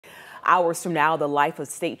Hours from now, the life of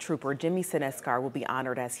State Trooper Jimmy Cenescar will be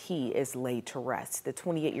honored as he is laid to rest. The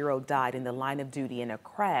 28-year-old died in the line of duty in a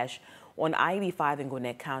crash on I-85 in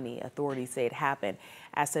Gwinnett County. Authorities say it happened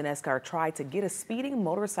as Cenescar tried to get a speeding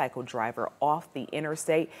motorcycle driver off the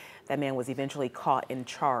interstate. That man was eventually caught and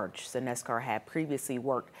charged. Cenescar had previously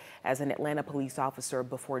worked as an Atlanta police officer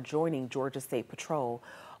before joining Georgia State Patrol.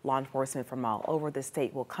 Law enforcement from all over the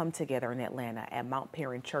state will come together in Atlanta at Mount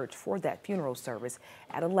Perrin Church for that funeral service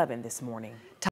at 11 this morning.